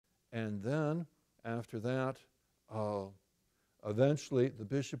And then after that, eventually the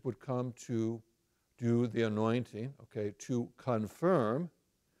bishop would come to do the anointing, okay, to confirm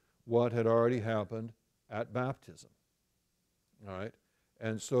what had already happened at baptism. All right?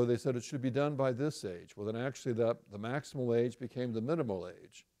 And so they said it should be done by this age. Well, then actually the maximal age became the minimal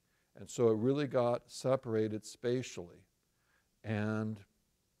age. And so it really got separated spatially. And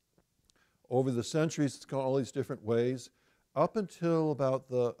over the centuries, it's gone all these different ways. Up until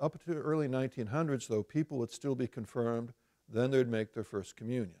the early 1900s, though, people would still be confirmed. Then they'd make their first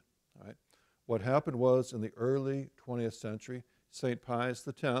communion. All right? What happened was in the early 20th century, St. Pius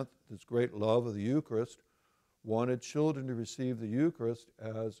X, this great love of the Eucharist, wanted children to receive the Eucharist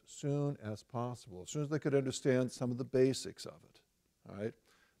as soon as possible, as soon as they could understand some of the basics of it. All right?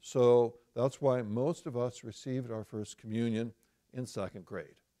 So that's why most of us received our first communion in second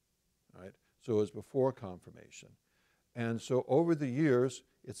grade. All right? So it was before confirmation. And so over the years,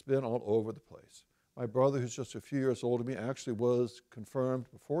 it's been all over the place. My brother, who's just a few years older than me, actually was confirmed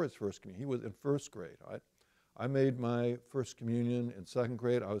before his first communion. He was in first grade. Right? I made my first communion in second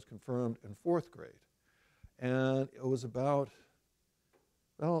grade. I was confirmed in fourth grade. And it was about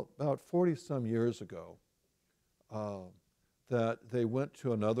 40-some years ago that they went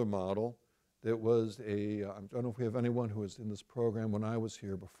to another model. That was I don't know if we have anyone who was in this program when I was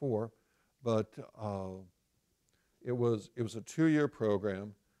here before, but it was a 2-year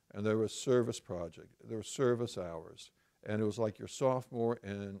program, and there was service project, there were service hours, and it was like your sophomore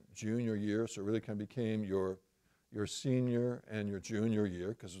and junior year, so it really kind of became your senior and your junior year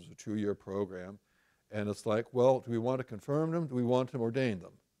because it was a 2-year program. And it's like, well, do we want to confirm them? Do we want to ordain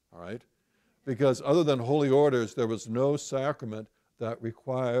them? All right? Because other than holy orders, there was no sacrament that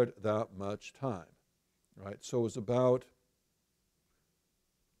required that much time. Right? So it was about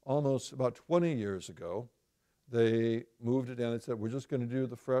 20 years ago, they moved it down and said, we're just going to do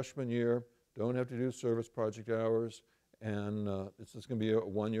the freshman year, don't have to do service project hours, and it's just going to be a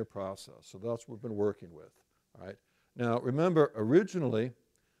 1-year process. So that's what we've been working with. All right? Now, remember, originally,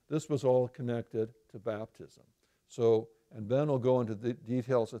 this was all connected to baptism. So, and Ben will go into the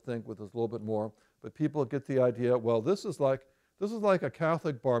details, I think, with us a little bit more, but people get the idea, well, this is like a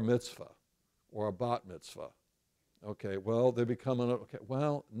Catholic bar mitzvah or a bat mitzvah. Okay, well, they become okay,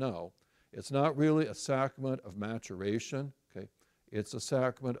 well, no. It's not really a sacrament of maturation, okay? It's a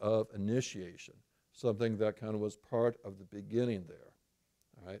sacrament of initiation, something that kind of was part of the beginning there,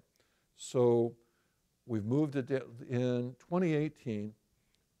 all right? So we've moved it in 2018.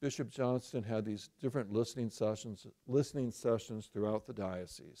 Bishop Johnston had these different listening sessions throughout the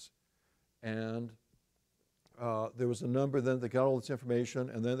diocese. And there was a number, then they got all this information,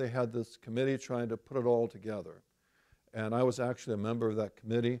 and then they had this committee trying to put it all together. And I was actually a member of that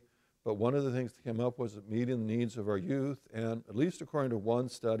committee, but one of the things that came up was meeting the needs of our youth, and at least according to one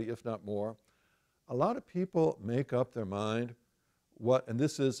study, if not more, a lot of people make up their mind and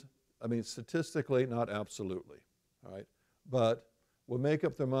this is, statistically, not absolutely, all right, but will make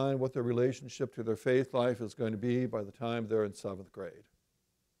up their mind what their relationship to their faith life is going to be by the time they're in 7th grade.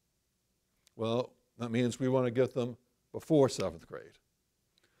 Well, that means we want to get them before 7th grade.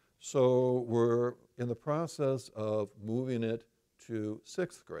 So we're in the process of moving it to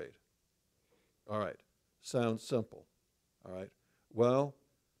 6th grade. All right, sounds simple. All right, well,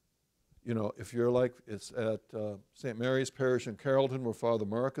 if you're like, it's at St. Mary's Parish in Carrollton, where Father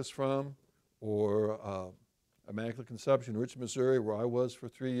Mark is from, or Immaculate Conception, Richmond, Missouri, where I was for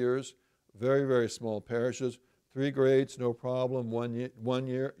 3 years. Very, very small parishes. 3 grades, no problem. 1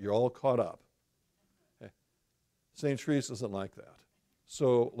 year, you're all caught up. Okay. St. Teresa isn't like that.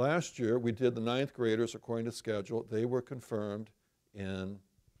 So last year, we did the 9th graders according to schedule. They were confirmed in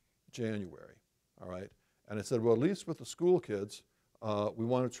January, all right? And I said, well, at least with the school kids, we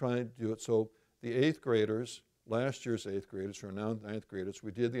want to try and do it. So the 8th graders, last year's 8th graders, who are now 9th graders,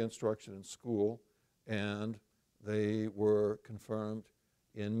 we did the instruction in school, and they were confirmed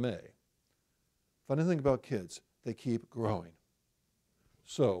in May. Funny thing about kids, they keep growing.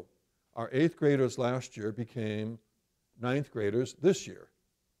 So our 8th graders last year became 9th graders this year,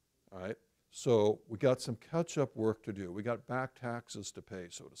 all right? So we got some catch-up work to do. We got back taxes to pay,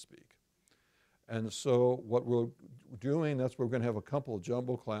 so to speak. And so what we're doing, that's where we're going to have a couple of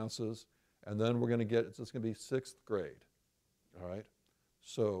jumbo classes, and then we're going to get, it's just going to be 6th grade, all right?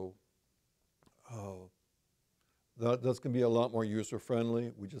 So that's going to be a lot more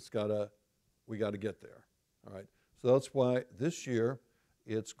user-friendly. We got to get there, all right? So that's why this year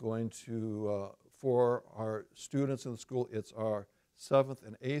it's going to, for our students in the school, it's our 7th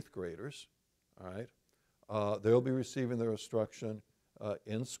and 8th graders, all right? They'll be receiving their instruction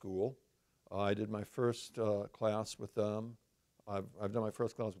in school. I did my first class with them I've done my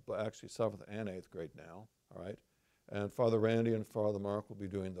first class with actually 7th and 8th grade now, all right? And Father Randy and Father Mark will be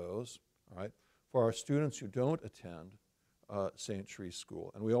doing those, all right? For our students who don't attend St. Therese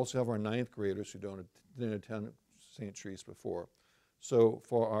School, and we also have our 9th graders who didn't attend St. Therese before. So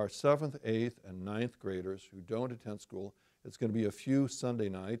for our 7th, 8th, and 9th graders who don't attend school, it's going to be a few Sunday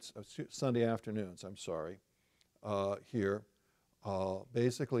nights, Sunday afternoons, I'm sorry, here,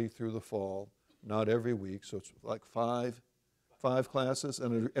 basically through the fall, not every week. So it's like five classes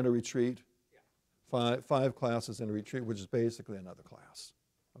and a retreat, five classes and a retreat, which is basically another class,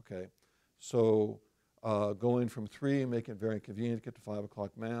 okay? So going from 3, making it very convenient to get to 5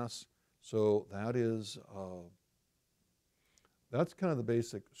 o'clock Mass. So that is, that's kind of the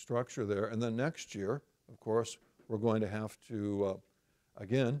basic structure there. And then next year, of course, we're going to have to,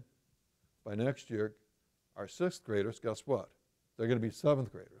 again, by next year, our 6th graders, guess what? They're going to be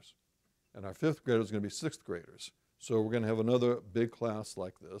 7th graders. And our 5th graders are going to be 6th graders. So we're going to have another big class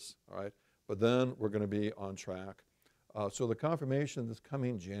like this, all right? But then we're going to be on track. So the confirmation is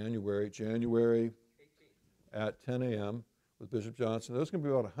coming January 18th at 10 a.m. with Bishop Johnson. There's going to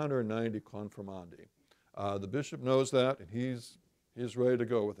be about 190 confirmandi. The bishop knows that, and he's ready to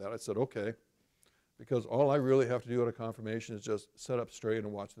go with that. I said, okay, because all I really have to do at a confirmation is just set up straight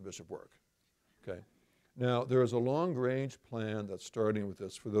and watch the bishop work, okay? Now, there is a long-range plan that's starting with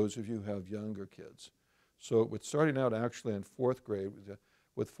this for those of you who have younger kids. So it's starting out actually in 4th grade.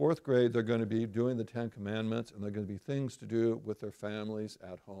 With 4th grade, they're going to be doing the 10 Commandments, and there are going to be things to do with their families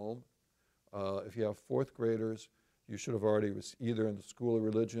at home. If you have 4th graders, you should have already, either in the School of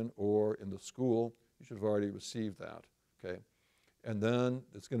Religion or in the school, you should have already received that, okay? And then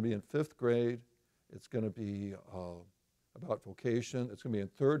it's going to be in 5th grade. It's going to be about vocation. It's going to be in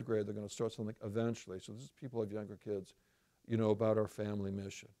 3rd grade. They're going to start something eventually. So this is people who have younger kids, you know, about our family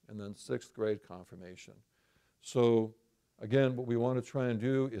mission. And then 6th grade confirmation. So again, what we want to try and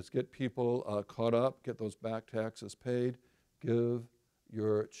do is get people caught up, get those back taxes paid, give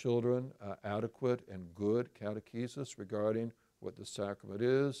your children adequate and good catechesis regarding what the sacrament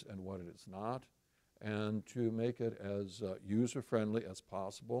is and what it is not, and to make it as user-friendly as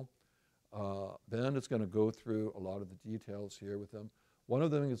possible. Ben is going to go through a lot of the details here with them. One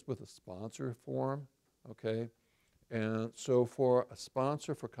of them is with a sponsor form, okay? And so for a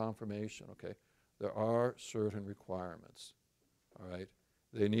sponsor for confirmation, okay, there are certain requirements, all right?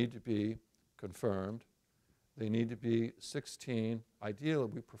 They need to be confirmed. They need to be 16. Ideally,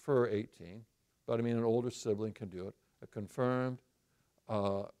 we prefer 18, but I mean an older sibling can do it. A confirmed,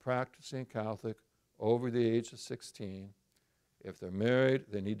 practicing Catholic over the age of 16. If they're married,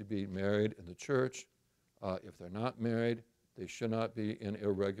 they need to be married in the church. If they're not married, they should not be in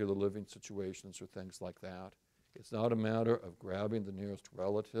irregular living situations or things like that. It's not a matter of grabbing the nearest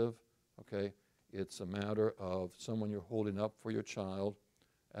relative, okay? It's a matter of someone you're holding up for your child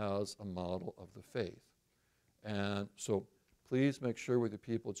as a model of the faith. And so please make sure with your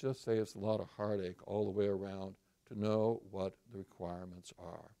people, just say it's a lot of heartache all the way around to know what the requirements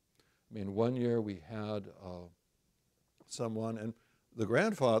are. I mean, one year we had someone, and the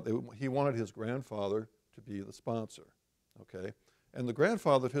grandfather, he wanted his grandfather to be the sponsor, okay? And the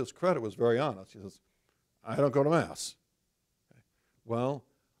grandfather, to his credit, was very honest. He says, I don't go to Mass. Okay. Well,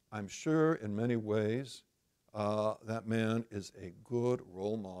 I'm sure in many ways that man is a good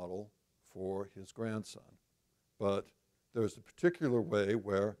role model for his grandson. But there's a particular way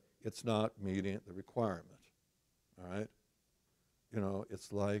where it's not meeting the requirement, all right? You know,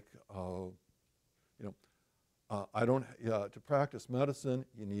 it's like, to practice medicine,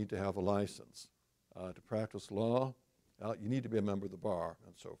 you need to have a license. To practice law, you need to be a member of the bar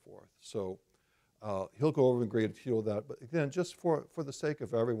and so forth. So he'll go over in great detail that. But again, just for the sake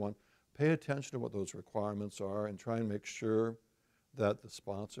of everyone, pay attention to what those requirements are and try and make sure that the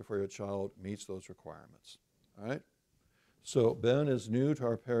sponsor for your child meets those requirements. All right? So Ben is new to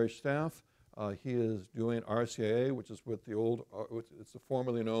our parish staff. He is doing RCIA, which is with the old, it's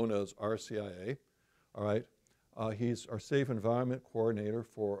formerly known as RCIA. All right? He's our safe environment coordinator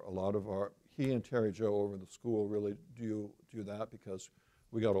for a lot of our, he and Terry Jo over in the school really do that because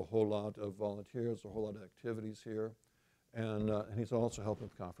we got a whole lot of volunteers, a whole lot of activities here. And he's also helping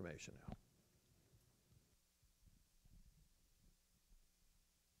with confirmation now.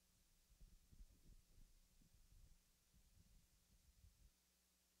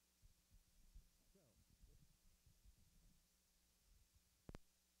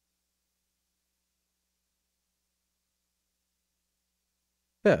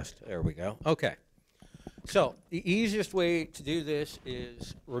 Best. There we go. Okay. So the easiest way to do this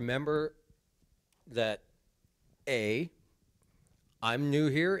is remember that A, I'm new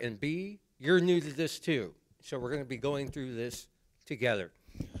here, and B, you're new to this too. So we're going to be going through this together.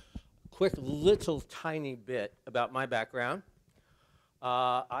 Quick little tiny bit about my background.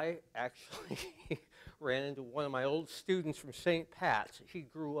 I actually ran into one of my old students from St. Pat's. He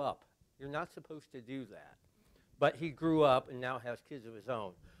grew up. You're not supposed to do that. But he grew up and now has kids of his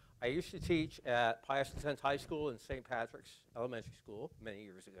own. I used to teach at Pius X High School and St. Patrick's Elementary School many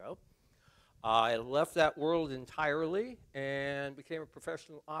years ago. I left that world entirely and became a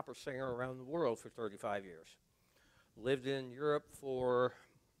professional opera singer around the world for 35 years. Lived in Europe for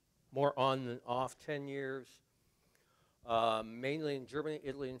more on than off 10 years, mainly in Germany,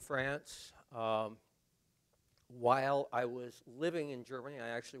 Italy, and France. While I was living in Germany, I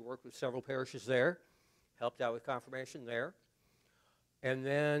actually worked with several parishes there, helped out with confirmation there, and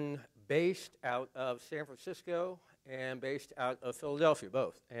then based out of San Francisco and based out of Philadelphia,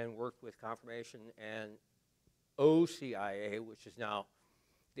 both, and worked with confirmation and OCIA, which is now,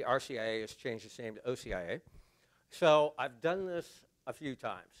 the RCIA has changed its name to OCIA. So I've done this a few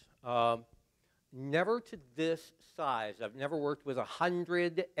times. Never to this size. I've never worked with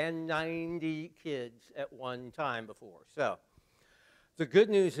 190 kids at one time before. So the good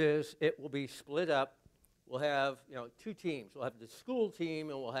news is it will be split up. We'll have, two teams. We'll have the school team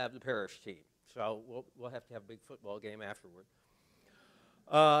and we'll have the parish team. So we'll have to have a big football game afterward.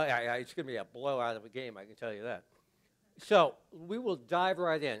 It's going to be a blowout of a game, I can tell you that. So we will dive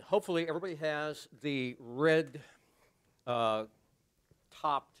right in. Hopefully everybody has the red topped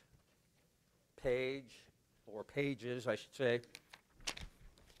page, or pages, I should say,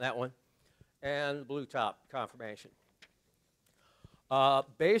 that one, and the blue top confirmation.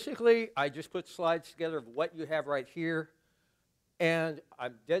 Basically, I just put slides together of what you have right here, and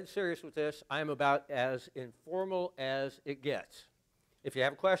I'm dead serious with this. I'm about as informal as it gets. If you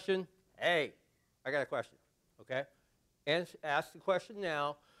have a question, hey, I got a question, okay? And ask the question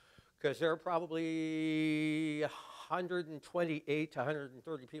now, because there are probably 128 to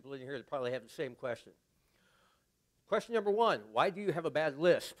 130 people in here that probably have the same question. Question number one, why do you have a bad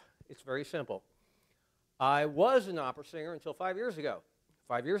lisp? It's very simple. I was an opera singer until 5 years ago.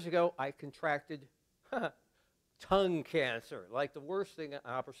 5 years ago, I contracted tongue cancer, like the worst thing an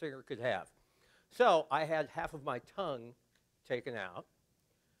opera singer could have. So I had half of my tongue taken out.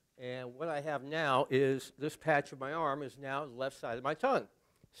 And what I have now is this patch of my arm is now the left side of my tongue.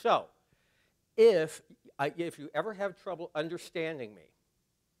 So if you ever have trouble understanding me,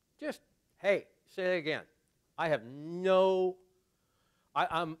 just, hey, say it again. I have no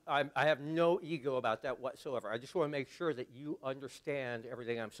ego about that whatsoever. I just want to make sure that you understand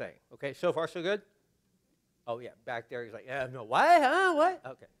everything I'm saying. Okay, so far so good? Oh, yeah, back there he's like, yeah, no, what? Huh? What?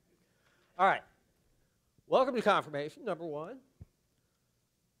 Okay. All right. Welcome to confirmation, number one.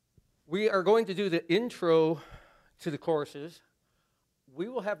 We are going to do the intro to the courses. We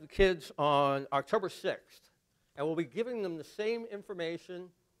will have the kids on October 6th, and we'll be giving them the same information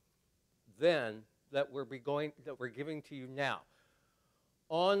then that we're giving to you now.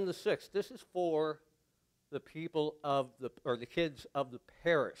 On the 6th, this is for the people of the kids of the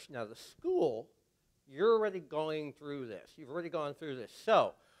parish. Now, the school, you're already going through this. You've already gone through this.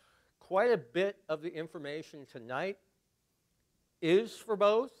 So, quite a bit of the information tonight is for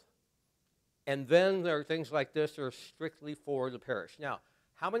both. And then there are things like this that are strictly for the parish. Now,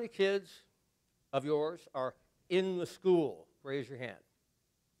 how many kids of yours are in the school? Raise your hand.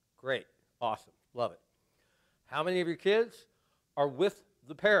 Great. Awesome. Love it. How many of your kids are with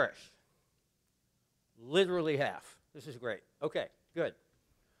the parish? Literally half. This is great. Okay, good.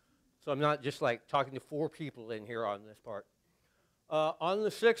 So I'm not just like talking to 4 people in here on this part. On the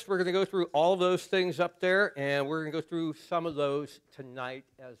 6th, we're going to go through all those things up there, and we're going to go through some of those tonight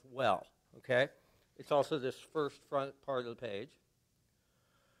as well. Okay? It's also this first front part of the page.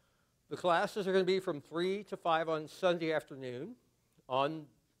 The classes are going to be from 3 to 5 on Sunday afternoon on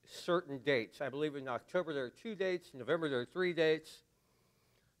certain dates. I believe in October there are 2 dates. In November there are 3 dates.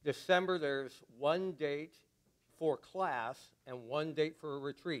 December there's 1 date for class and 1 date for a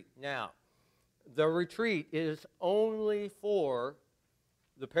retreat. Now, the retreat is only for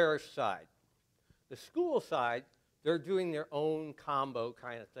the parish side. The school side, they're doing their own combo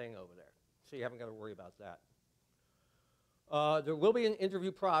kind of thing over there. So you haven't got to worry about that. There will be an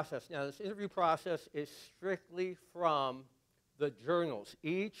interview process. Now, this interview process is strictly from the journals.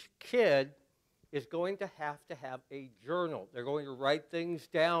 Each kid is going to have a journal. They're going to write things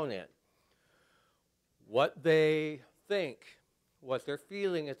down in. What they think, what they're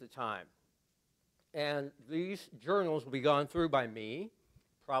feeling at the time. And these journals will be gone through by me,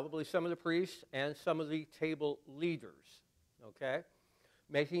 probably some of the priests, and some of the table leaders, okay?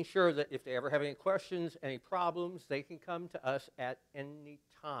 Making sure that if they ever have any questions, any problems, they can come to us at any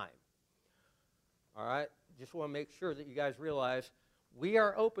time. All right? Just want to make sure that you guys realize We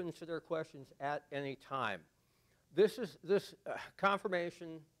are open to their questions at any time. This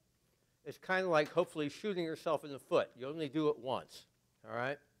confirmation is kind of like hopefully shooting yourself in the foot. You only do it once, all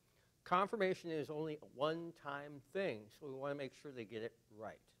right? Confirmation is only a one-time thing, so we want to make sure they get it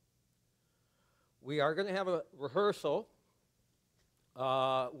right. We are going to have a rehearsal.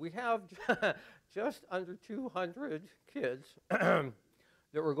 We have just under 200 kids that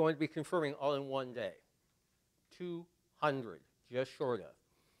we're going to be confirming all in one day. 200, just short of.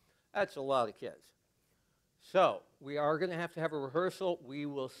 That's a lot of kids. So we are going to have a rehearsal. We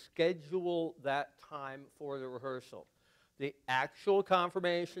will schedule that time for the rehearsal. The actual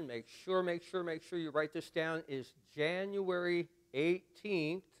confirmation, make sure you write this down, is January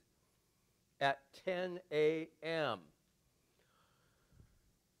 18th at 10 a.m.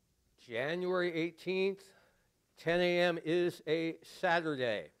 January 18th, 10 a.m. is a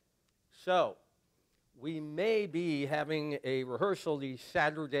Saturday. So we may be having a rehearsal the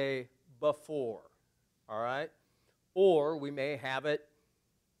Saturday before, all right? Or we may have it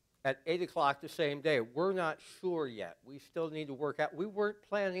at 8 o'clock the same day. We're not sure yet. We still need to work out. We weren't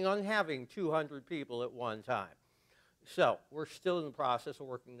planning on having 200 people at one time. So we're still in the process of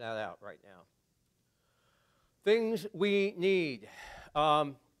working that out right now. Things we need.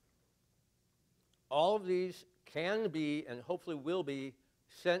 All of these can be and hopefully will be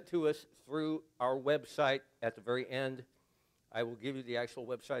sent to us through our website at the very end. I will give you the actual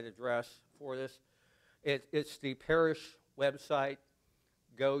website address for this. It's the parish website.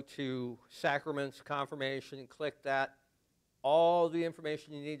 Go to Sacraments Confirmation, click that. All the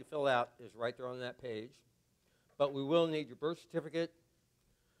information you need to fill out is right there on that page. But we will need your birth certificate,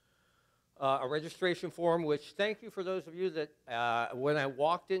 a registration form, which thank you for those of you that when I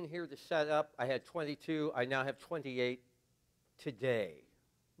walked in here to set up, I had 22. I now have 28 today,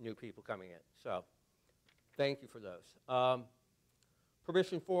 new people coming in. So thank you for those.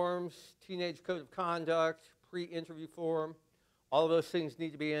 Permission forms, teenage code of conduct, pre-interview form. All of those things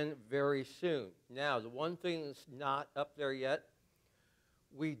need to be in very soon. Now, the one thing that's not up there yet,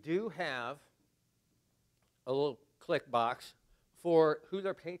 we do have a little click box for who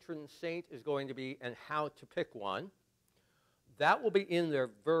their patron saint is going to be and how to pick one. That will be in their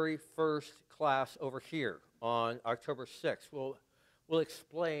very first class over here on October 6th. We'll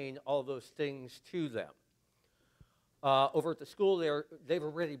explain all those things to them. Over at the school, they've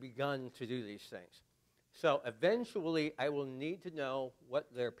already begun to do these things. So eventually, I will need to know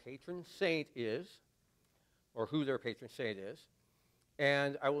what their patron saint is, or who their patron saint is,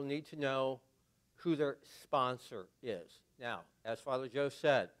 and I will need to know who their sponsor is. Now, as Father Joe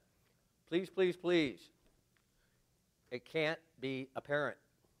said, please, please, please, it can't be a parent.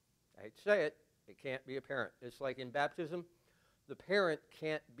 I hate to say it, it can't be a parent. It's like in baptism, the parent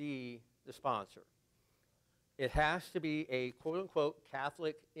can't be the sponsor. It has to be a quote-unquote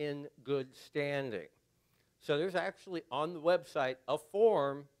Catholic in good standing. So there's actually on the website a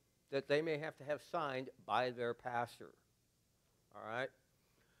form that they may have to have signed by their pastor. All right?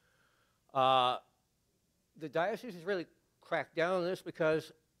 The diocese has really cracked down on this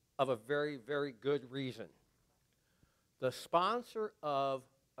because of a very, very good reason. The sponsor of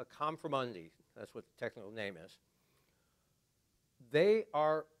a confirmandi, that's what the technical name is, they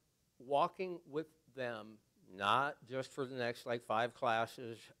are walking with them not just for the next 5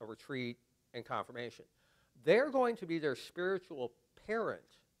 classes, a retreat, and confirmation. They're going to be their spiritual parent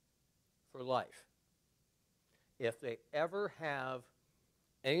for life. If they ever have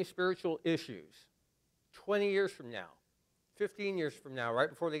any spiritual issues, 20 years from now, 15 years from now, right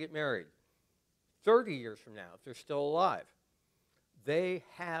before they get married, 30 years from now, if they're still alive, they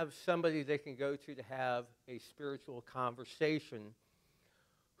have somebody they can go to have a spiritual conversation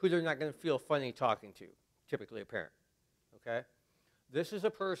who they're not going to feel funny talking to, typically a parent, okay? This is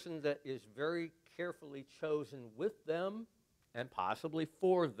a person that is very carefully chosen with them and possibly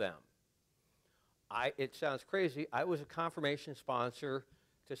for them. It sounds crazy. I was a confirmation sponsor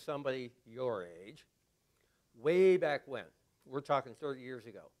to somebody your age way back when. We're talking 30 years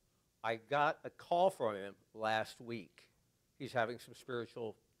ago. I got a call from him last week. He's having some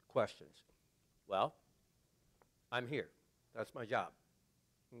spiritual questions. Well, I'm here. That's my job.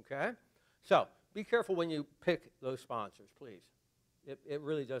 Okay? So be careful when you pick those sponsors, please. It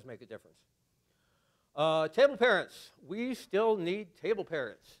really does make a difference. Table parents. We still need table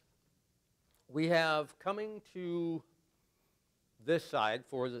parents. We have coming to this side,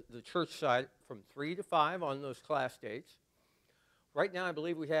 for the church side, from 3 to 5 on those class dates. Right now, I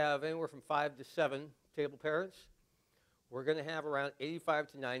believe we have anywhere from 5 to 7 table parents. We're going to have around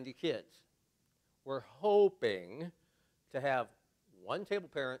 85 to 90 kids. We're hoping to have 1 table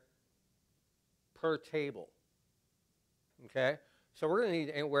parent per table. Okay? So we're going to need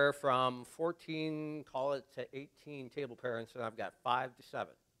anywhere from 14, call it, to 18 table parents, and I've got 5 to 7.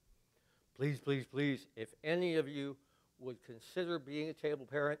 Please, please, please, if any of you would consider being a table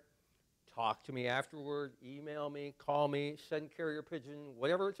parent, talk to me afterward, email me, call me, send carrier pigeon,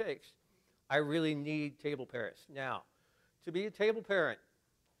 whatever it takes. I really need table parents. Now, to be a table parent,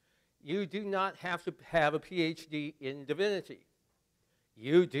 you do not have to have a PhD in divinity.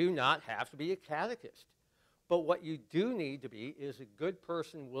 You do not have to be a catechist. But what you do need to be is a good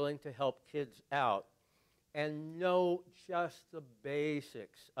person willing to help kids out and know just the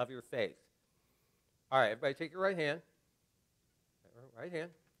basics of your faith. All right, everybody take your right hand. Right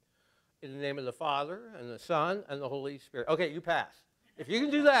hand. In the name of the Father, and the Son, and the Holy Spirit. Okay, you pass. If you can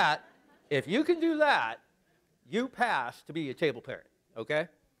do that, you pass to be a table parent, okay?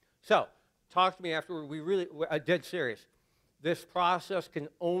 So, talk to me afterward. We're dead serious. This process can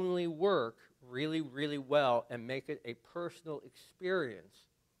only work really, really well and make it a personal experience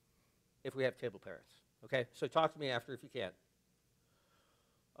if we have table parents, okay? So talk to me after if you can.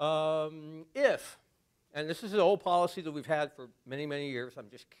 And this is an old policy that we've had for many, many years. I'm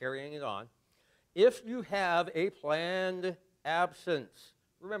just carrying it on. If you have a planned absence,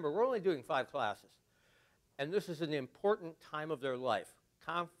 remember, we're only doing 5 classes, and this is an important time of their life.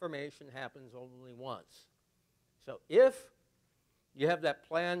 Confirmation happens only once. So if you have that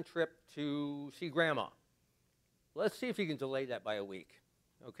planned trip to see Grandma, let's see if you can delay that by a week,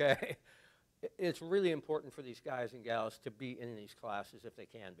 okay? It's really important for these guys and gals to be in these classes if they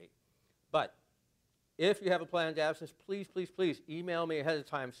can be. But if you have a planned absence, please, please, please email me ahead of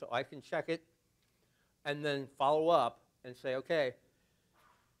time so I can check it and then follow up and say, okay,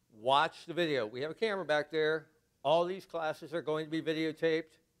 watch the video. We have a camera back there. All these classes are going to be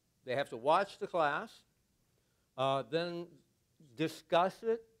videotaped. They have to watch the class, then discuss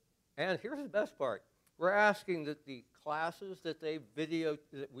it. And here's the best part. We're asking that the classes that they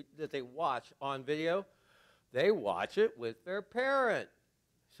watch on video, they watch it with their parent,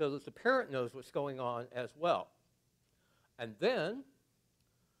 so that the parent knows what's going on as well. And then,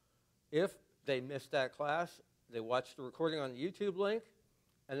 if they missed that class, they watch the recording on the YouTube link,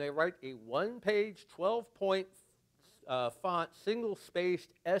 and they write a 1-page, 12-point font, single-spaced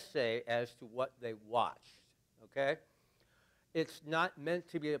essay as to what they watched, okay? It's not meant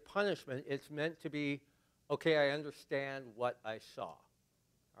to be a punishment. It's meant to be, okay, I understand what I saw,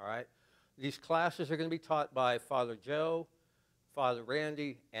 all right? These classes are going to be taught by Father Joe, Father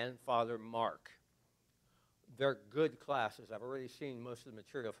Randy, and Father Mark. They're good classes. I've already seen most of the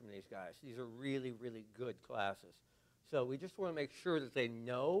material from these guys. These are really, really good classes. So we just want to make sure that they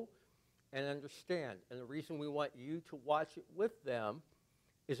know and understand. And the reason we want you to watch it with them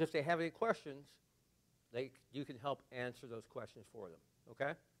is if they have any questions, you can help answer those questions for them,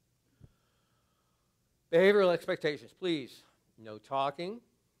 okay? Behavioral expectations, please. No talking.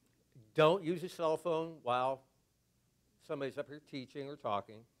 Don't use a cell phone while somebody's up here teaching or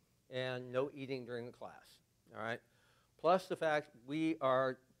talking, and no eating during the class, all right? Plus the fact we've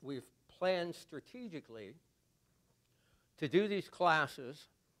planned strategically to do these classes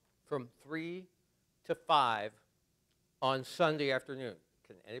from 3 to 5 on Sunday afternoon.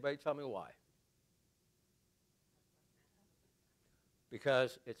 Can anybody tell me why?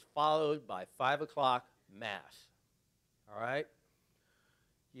 Because it's followed by 5 o'clock Mass, all right?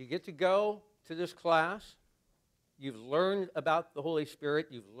 You get to go to this class. You've learned about the Holy Spirit.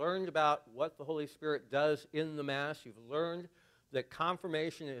 You've learned about what the Holy Spirit does in the Mass. You've learned that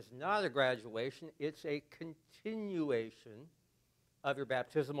confirmation is not a graduation. It's a continuation of your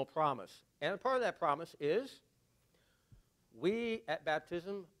baptismal promise. And part of that promise is we at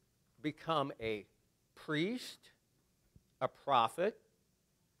baptism become a priest, a prophet,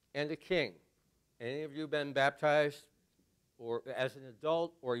 and a king. Any of you been baptized or as an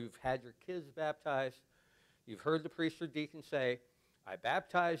adult, or you've had your kids baptized? You've heard the priest or deacon say, I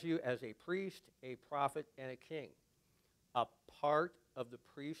baptize you as a priest, a prophet, and a king. A part of the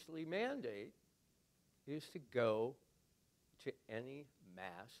priestly mandate is to go to any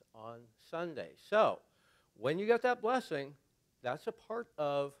Mass on Sunday. So, when you get that blessing, that's a part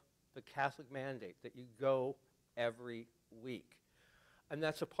of the Catholic mandate, that you go every week. And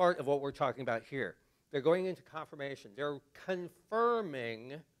that's a part of what we're talking about here. They're going into confirmation. They're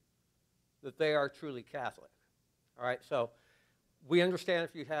confirming that they are truly Catholic. All right, so we understand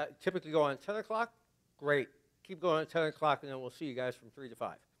if you typically go on 10 o'clock, great. Keep going at 10 o'clock, and then we'll see you guys from 3 to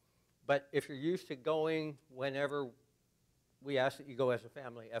 5. But if you're used to going whenever, we ask that you go as a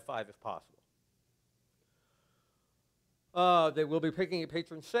family at 5 if possible. They will be picking a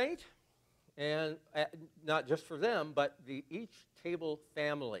patron saint, and not just for them, but each table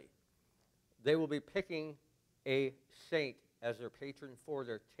family. They will be picking a saint as their patron for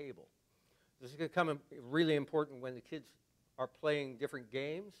their table. This is going to come really important when the kids are playing different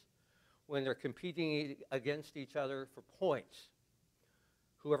games, when they're competing against each other for points.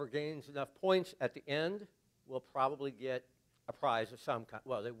 Whoever gains enough points at the end will probably get a prize of some kind.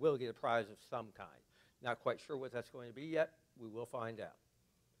 Well, they will get a prize of some kind. Not quite sure what that's going to be yet. We will find out.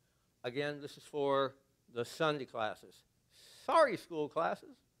 Again, this is for the Sunday classes. Sorry, school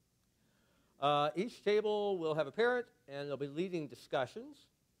classes. Each table will have a parent, and they'll be leading discussions,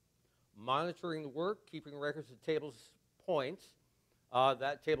 monitoring the work, keeping records of the table's points.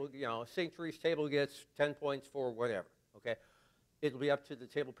 That table, St. Therese table gets 10 points for whatever, okay? It'll be up to the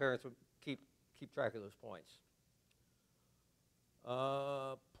table parents to keep track of those points.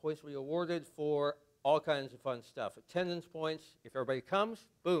 Points will be awarded for all kinds of fun stuff. Attendance points, if everybody comes,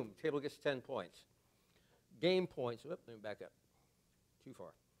 boom, table gets 10 points. Game points, let me back up, too far.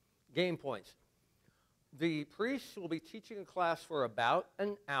 Game points. The priests will be teaching a class for about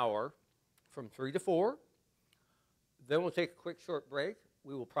an hour from 3 to 4. Then we'll take a quick short break.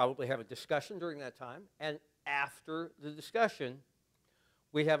 We will probably have a discussion during that time. And after the discussion,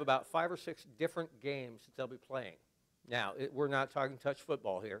 we have about 5 or 6 different games that they'll be playing. Now, we're not talking touch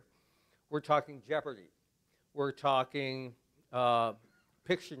football here. We're talking Jeopardy. We're talking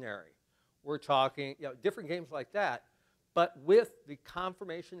Pictionary. We're talking different games like that, but with the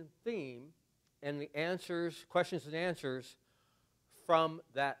confirmation theme and the answers, questions and answers from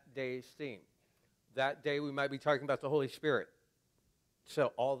that day's theme. That day we might be talking about the Holy Spirit.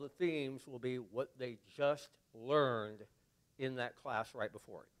 So all the themes will be what they just learned in that class right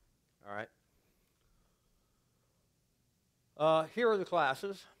before it. All right? Here are the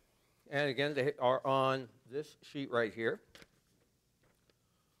classes. And again, they are on this sheet right here.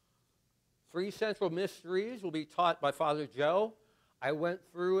 3 central mysteries will be taught by Father Joe. I went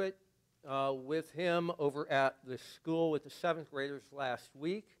through it with him over at the school with the 7th graders last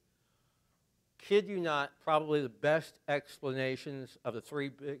week. Kid you not, probably the best explanations of the 3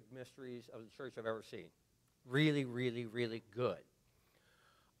 big mysteries of the church I've ever seen. Really, really, really good.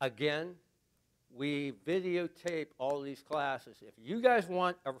 Again, we videotape all these classes. If you guys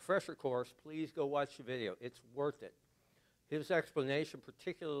want a refresher course, please go watch the video. It's worth it. His explanation,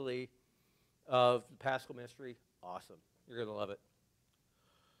 particularly of the Paschal Mystery, awesome. You're going to love it.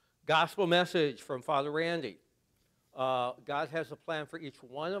 Gospel message from Father Randy. God has a plan for each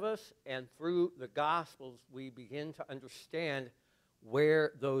one of us, and through the Gospels, we begin to understand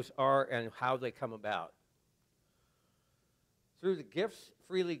where those are and how they come about. Through the gifts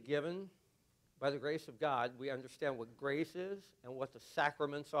freely given by the grace of God, we understand what grace is and what the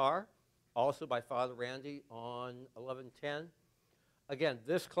sacraments are, also by Father Randy on 1110. Again,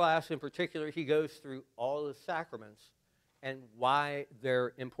 this class in particular, he goes through all the sacraments and why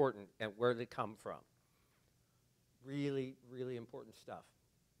they're important and where they come from. Really, really important stuff.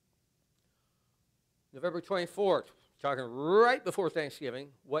 November 24th, talking right before Thanksgiving,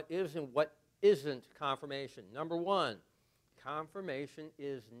 what is and what isn't confirmation. Number 1, confirmation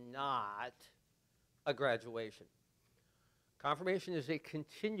is not a graduation. Confirmation is a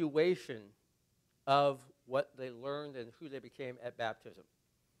continuation of what they learned and who they became at baptism.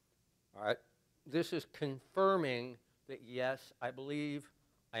 All right? This is confirming that, yes, I believe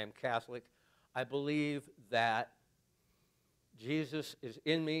I am Catholic. I believe that Jesus is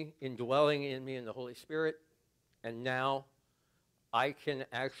in me, indwelling in me in the Holy Spirit, and now I can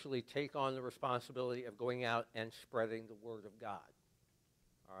actually take on the responsibility of going out and spreading the Word of God.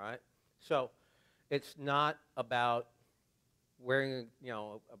 All right? So it's not about wearing,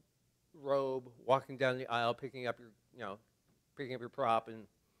 a robe, walking down the aisle, picking up your prop and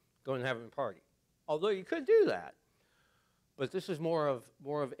going and having a party. Although you could do that, but this is more of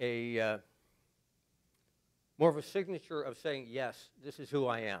a signature of saying, yes, this is who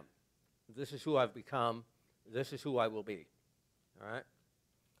I am. This is who I've become. This is who I will be. All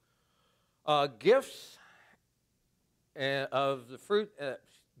right? Gifts of the fruit,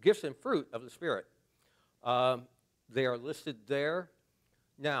 gifts and fruit of the Spirit. They are listed there.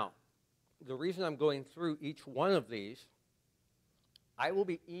 Now, the reason I'm going through each one of these, I will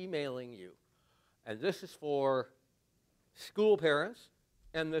be emailing you. And this is for school parents,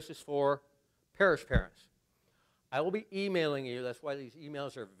 and this is for parish parents. I will be emailing you. That's why these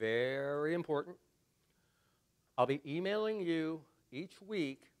emails are very important. I'll be emailing you each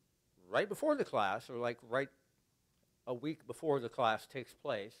week right before the class, or like right a week before the class takes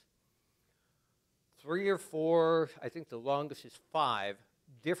place, 3 or 4, I think the longest is 5,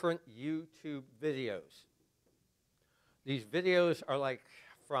 different YouTube videos. These videos are like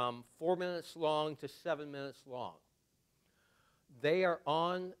from 4 minutes long to 7 minutes long. They are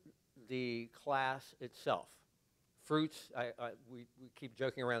on the class itself, fruits. We keep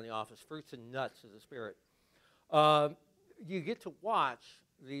joking around the office. Fruits and nuts is the spirit. You get to watch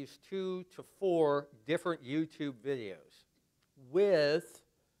these 2 to 4 different YouTube videos with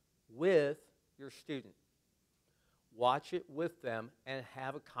your student. Watch it with them and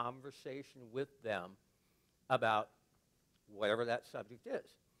have a conversation with them about whatever that subject is.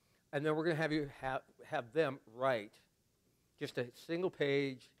 And then we're going to have you have them write just a single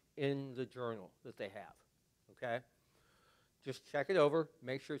page in the journal that they have, okay? Just check it over,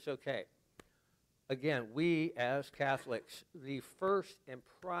 make sure it's okay. Again, we as Catholics, the first and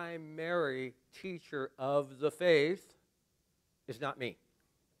primary teacher of the faith is not me.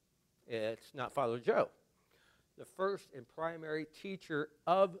 It's not Father Joe. The first and primary teacher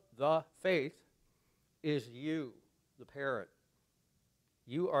of the faith is you, the parent.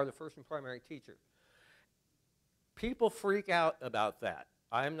 You are the first and primary teacher. People freak out about that.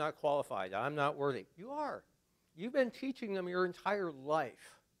 I'm not qualified. I'm not worthy. You are. You've been teaching them your entire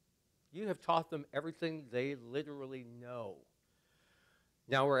life. You have taught them everything they literally know.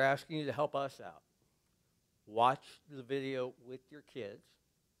 Now we're asking you to help us out. Watch the video with your kids.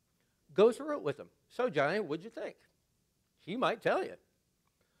 Go through it with them. So, Johnny, what'd you think? He might tell you.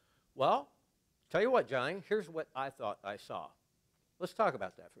 Well, tell you what, Johnny, here's what I thought I saw. Let's talk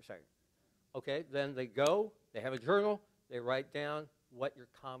about that for a second. Okay, then they go, they have a journal, they write down what your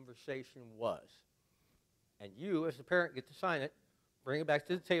conversation was. And you, as the parent, get to sign it, bring it back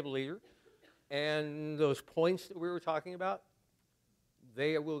to the table leader, and those points that we were talking about,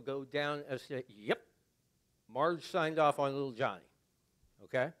 they will go down as, yep, Marge signed off on little Johnny,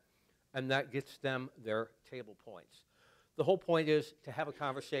 okay? And that gets them their table points. The whole point is to have a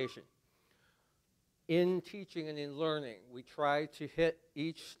conversation. In teaching and in learning, we try to hit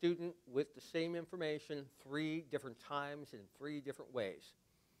each student with the same information 3 different times in 3 different ways.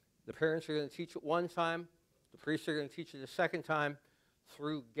 The parents are going to teach it one time. The priests are going to teach it a second time.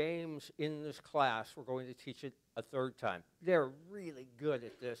 Through games in this class, we're going to teach it a 3rd time. They're really good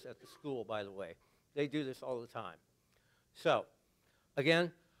at this at the school, by the way. They do this all the time. So,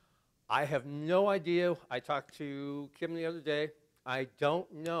 again, I have no idea. I talked to Kim the other day. I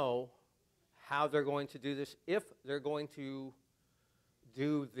don't know how they're going to do this, if they're going to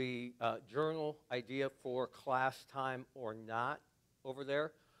do the journal idea for class time or not over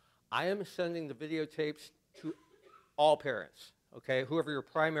there. I am sending the videotapes to all parents, okay? Whoever your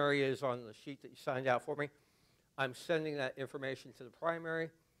primary is on the sheet that you signed out for me, I'm sending that information to the primary,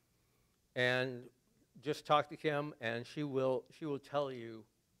 and just talk to Kim, and she will tell you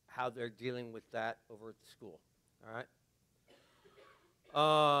how they're dealing with that over at the school, all right?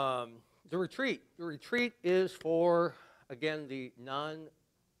 The retreat is for, again, the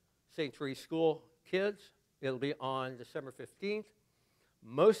non-St. Therese school kids. It'll be on December 15th.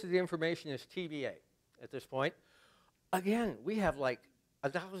 Most of the information is TBA at this point. Again, we have like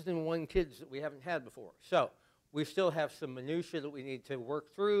 1,001 kids that we haven't had before. So we still have some minutia that we need to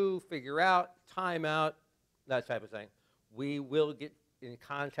work through, figure out, time out, that type of thing. We will get in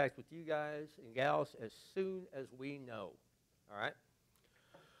contact with you guys and gals as soon as we know, all right?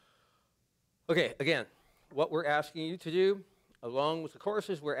 Okay, again, what we're asking you to do, along with the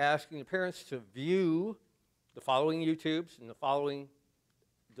courses, we're asking the parents to view the following YouTubes and the following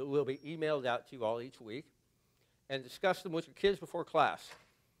that will be emailed out to you all each week, and discuss them with your kids before class.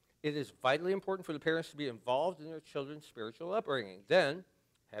 It is vitally important for the parents to be involved in their children's spiritual upbringing. Then,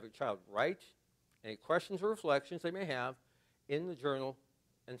 have your child write any questions or reflections they may have in the journal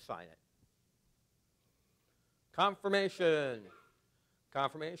and sign it. Confirmation.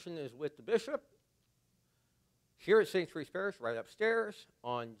 Confirmation is with the bishop here at St. Therese Parish, right upstairs,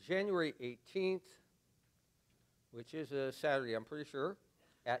 on January 18th, which is a Saturday, I'm pretty sure,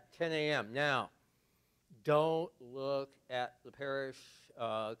 at 10 a.m. Now, don't look at the parish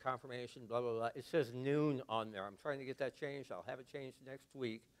confirmation, blah, blah, blah. It says noon on there. I'm trying to get that changed. I'll have it changed next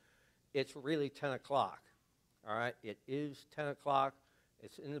week. It's really 10 o'clock, all right? It is 10 o'clock.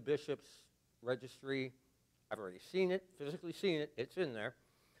 It's in the bishop's registry. I've already seen it, physically seen it. It's in there.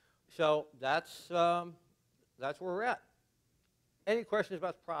 So that's where we're at. Any questions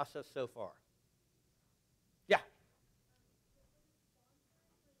about the process so far? Yeah.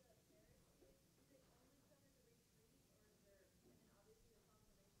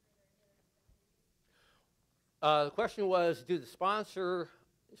 The question was, do the sponsors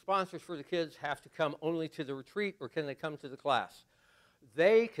for the kids have to come only to the retreat, or can they come to the class?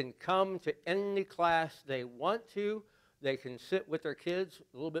 They can come to any class they want to. They can sit with their kids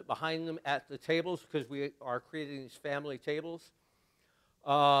a little bit behind them at the tables, because we are creating these family tables.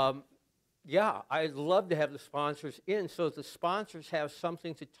 Yeah, I'd love to have the sponsors in so that the sponsors have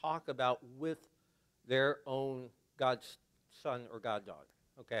something to talk about with their own God's son or goddaughter,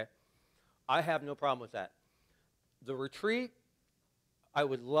 okay? I have no problem with that. The retreat, I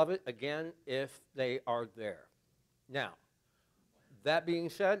would love it, again, if they are there. Now, that being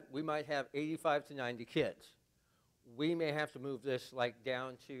said, we might have 85 to 90 kids. We may have to move this like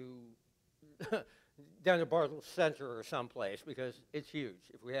down to down to Bartle Center or someplace because it's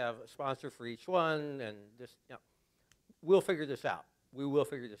huge. If we have a sponsor for each one and this, we'll figure this out. We will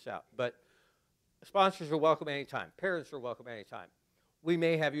figure this out. But sponsors are welcome anytime. Parents are welcome anytime. We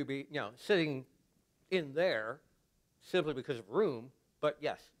may have you be, sitting in there simply because of room, but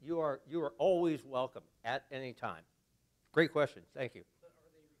yes, you are always welcome at any time. Great question. Thank you. But are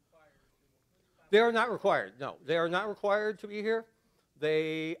they required? They are not required. No, they are not required to be here.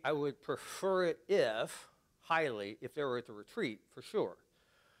 I would prefer it if they were at the retreat, for sure.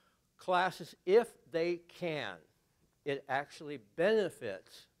 Classes, if they can, it actually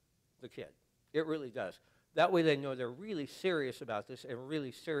benefits the kid. It really does. That way they know they're really serious about this and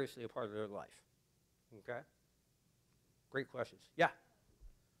really seriously a part of their life. Okay? Great questions. Yeah?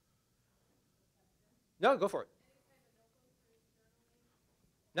 No, go for it.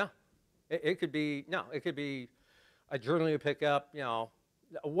 No. It could be a journal you pick up,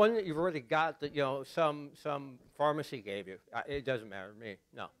 one that you've already got that, some pharmacy gave you. It doesn't matter to me.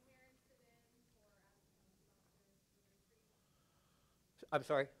 No. I'm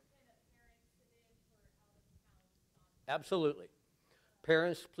sorry? Absolutely.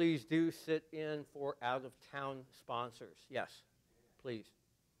 Parents, please do sit in for out-of-town sponsors. Yes, please.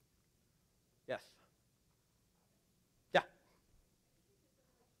 Yes. Yeah.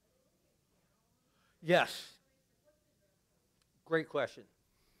 Yes. Great question.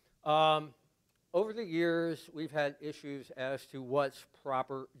 Over the years, we've had issues as to what's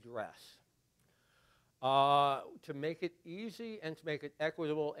proper dress. To make it easy and to make it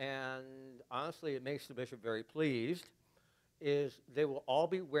equitable, and honestly, it makes the bishop very pleased, is they will all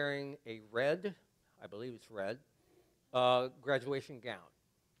be wearing a red, I believe it's red, graduation gown,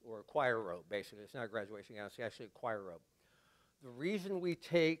 or a choir robe, basically. It's not a graduation gown, it's actually a choir robe. The reason we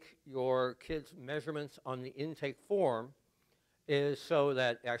take your kids' measurements on the intake form is so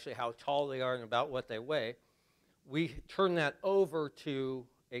that actually how tall they are and about what they weigh. We turn that over to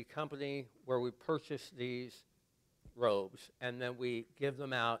a company where we purchase these robes, and then we give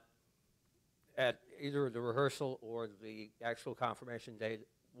them out at either the rehearsal or the actual confirmation day,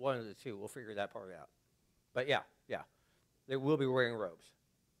 one of the two. We'll figure that part out. But yeah, they will be wearing robes.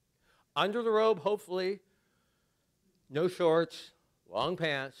 Under the robe, hopefully, no shorts, long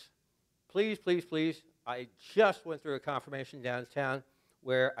pants. Please, please, please. I just went through a confirmation downtown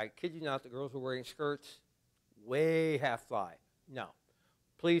where, I kid you not, the girls were wearing skirts way half thigh. No.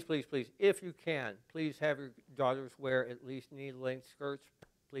 Please, please, please, if you can, please have your daughters wear at least knee-length skirts,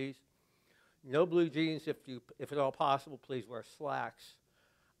 please. No blue jeans. If at all possible, please wear slacks.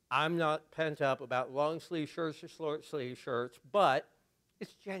 I'm not pent up about long sleeve shirts or short sleeve shirts, but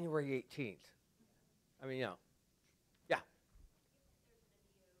it's January 18th. I mean, yeah.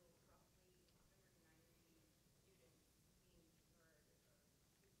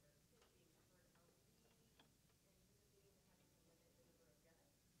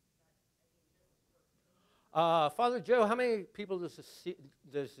 Father Joe, how many people does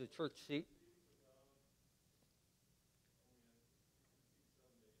the church seat?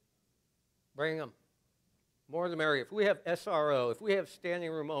 Bring them. More the merrier. If we have SRO, if we have standing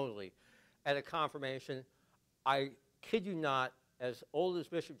room only at a confirmation, I kid you not, as old as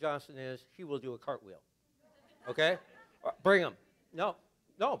Bishop Johnson is, he will do a cartwheel. Okay? Bring them. No,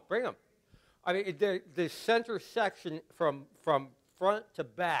 bring them. I mean, the center section from front to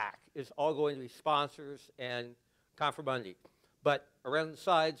back is all going to be sponsors and confirmandi. But around the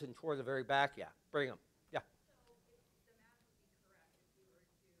sides and toward the very back, yeah, bring them. Yeah. So if the math would be correct, if we were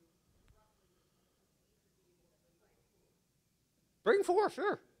to roughly Bring 4,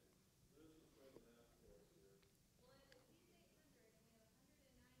 sure.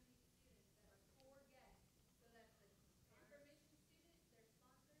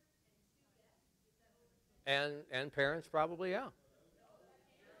 And parents probably, yeah.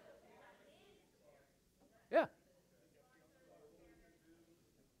 Yeah.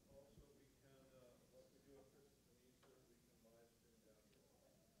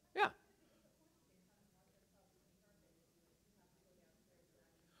 Yeah.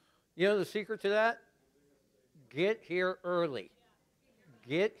 You know the secret to that? Get here early.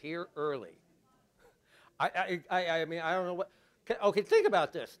 Get here early. I mean, I don't know what. Okay, think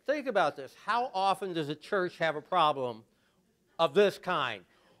about this. Think about this. How often does a church have a problem of this kind?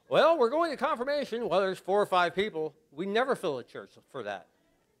 Well, we're going to confirmation. Well, there's 4 or 5 people. We never fill a church for that.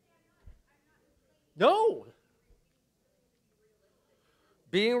 No.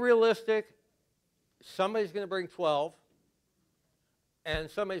 being realistic, somebody's going to bring 12, and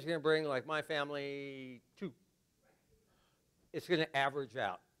somebody's going to bring, like my family, 2. It's going to average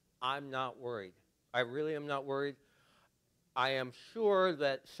out. I'm not worried. I really am not worried. I am sure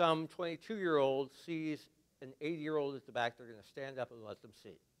that some 22-year-old sees an 80-year-old at the back. They're going to stand up and let them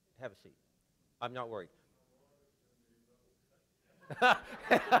have a seat. I'm not worried.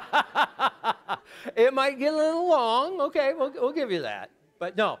 It might get a little long. Okay, we'll give you that.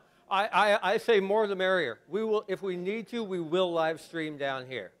 But no, I say more the merrier. We will, if we need to, we will live stream down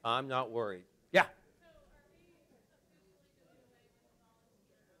here. I'm not worried. Yeah.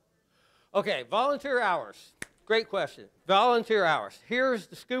 Okay, volunteer hours. Great question. Volunteer hours. Here's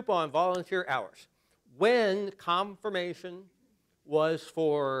the scoop on volunteer hours. When confirmation was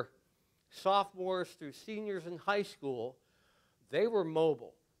for sophomores through seniors in high school, they were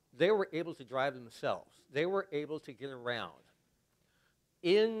mobile. They were able to drive themselves. They were able to get around.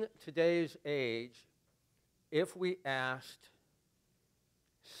 In today's age, if we asked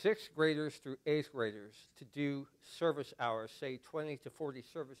 6th graders through 8th graders to do service hours, say 20 to 40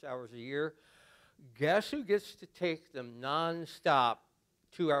 service hours a year, guess who gets to take them nonstop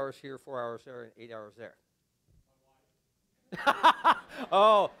 2 hours here, 4 hours there, and 8 hours there?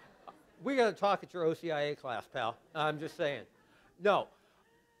 Oh, we got to talk at your OCIA class, pal. I'm just saying. No.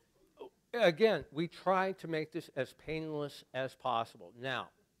 Again, we try to make this as painless as possible. Now,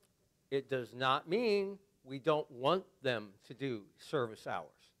 it does not mean we don't want them to do service hours.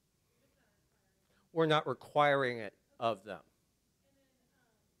 We're not requiring it of them.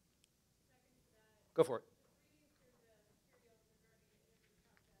 Go for it.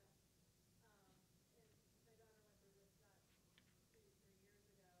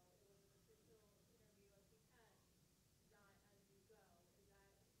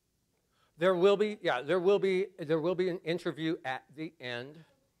 There will be, yeah, there will be an interview at the end.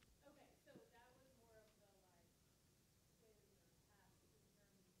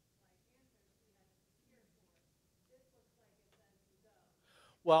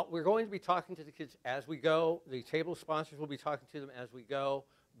 Well, we're going to be talking to the kids as we go. The table sponsors will be talking to them as we go.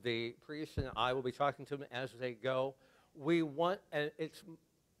 The priest and I will be talking to them as they go. We want, and it's,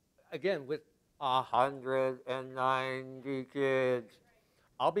 again, with 190 kids.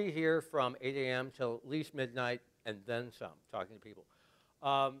 I'll be here from 8 a.m. till at least midnight and then some, talking to people.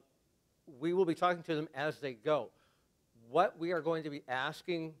 We will be talking to them as they go. What we are going to be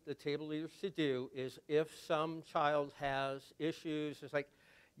asking the table leaders to do is if some child has issues, it's like,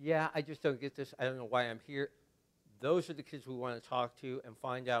 yeah, I just don't get this, I don't know why I'm here. Those are the kids we want to talk to and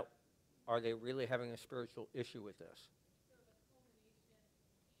find out, are they really having a spiritual issue with this?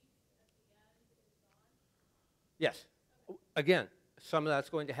 Yes. Again, some of that's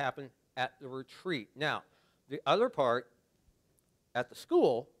going to happen at the retreat. Now, the other part, at the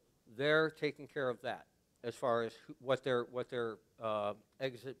school, they're taking care of that as far as what their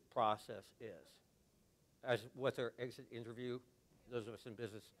exit process is, as what their exit interview. Those of us in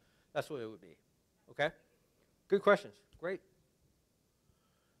business, that's what it would be. Okay? Good questions. Great.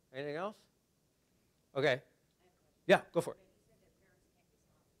 Anything else? Okay. Yeah, go for it.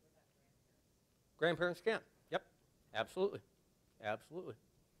 Grandparents can. Yep. Absolutely. Absolutely.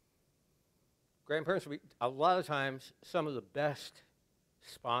 Grandparents, a lot of times, some of the best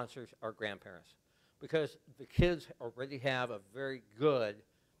sponsors are grandparents because the kids already have a very good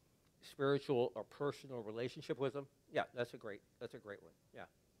spiritual or personal relationship with them. Yeah, that's a great one. Yeah.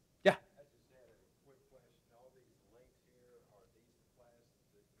 Yeah. I just had a quick question. All these links here, are these the classes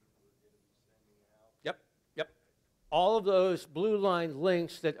that you were going to be sending out? Yep. Yep. All of those blue line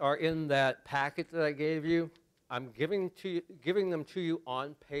links that are in that packet that I gave you, I'm giving them to you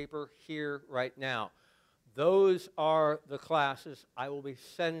on paper here right now. Those are the classes I will be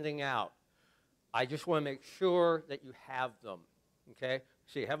sending out. I just want to make sure that you have them, okay?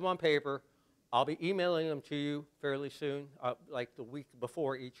 So you have them on paper. I'll be emailing them to you fairly soon, like the week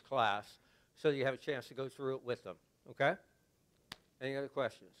before each class, so that you have a chance to go through it with them, okay? Any other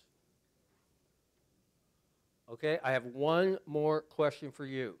questions? Okay, I have one more question for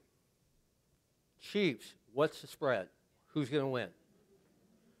you. Chiefs, what's the spread? Who's going to win?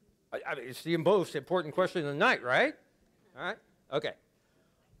 I mean, it's the most important question of the night, right? All right? Okay.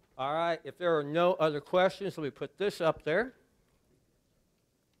 All right, if there are no other questions, let me put this up there.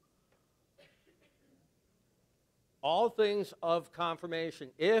 All things of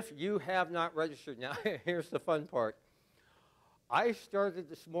confirmation. If you have not registered, now here's the fun part. I started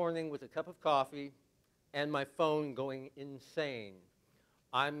this morning with a cup of coffee and my phone going insane.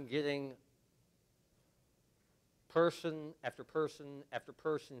 I'm getting person after person after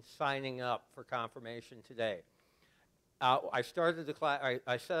person signing up for confirmation today. I started the class,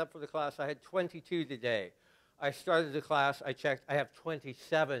 I set up for the class, I had 22 today. I started the class, I checked, I have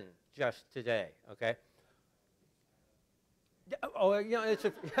 27 just today, okay? Oh, you know, it's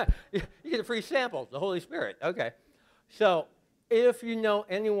a, you get a free sample, the Holy Spirit, okay. So if you know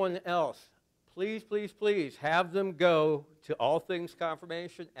anyone else, please, please, please have them go to All Things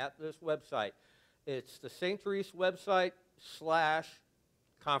Confirmation at this website. It's the St. Therese website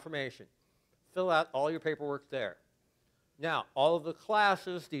 /confirmation. Fill out all your paperwork there. Now, all of the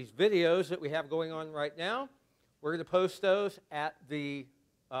classes, these videos that we have going on right now, we're going to post those at the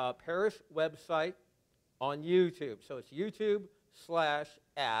parish website on YouTube. So it's YouTube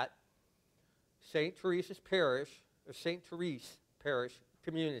 /at St. Teresa's Parish, or St. Therese Parish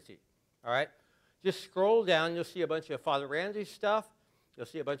Community. All right? Just scroll down, you'll see a bunch of Father Randy's stuff, you'll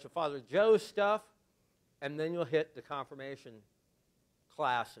see a bunch of Father Joe's stuff, and then you'll hit the confirmation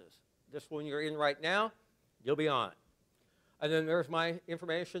classes. This one you're in right now, you'll be on it. And then there's my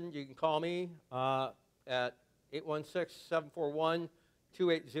information. You can call me at 816-741-2800,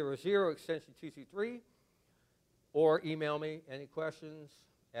 extension 223, or email me any questions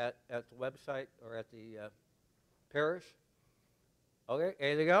at the website or at the parish. Okay,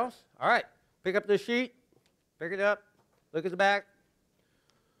 anything else? All right, pick up this sheet, pick it up, look at the back.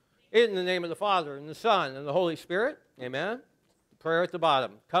 In the name of the Father, and the Son, and the Holy Spirit, amen. Prayer at the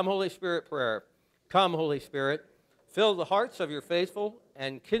bottom. Come, Holy Spirit prayer. Come, Holy Spirit. Fill the hearts of your faithful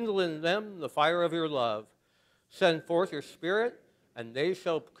and kindle in them the fire of your love. Send forth your Spirit, and they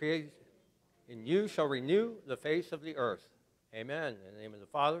shall create, and you shall renew the face of the earth. Amen. In the name of the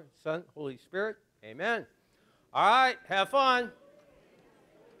Father, Son, Holy Spirit, amen. All right, have fun.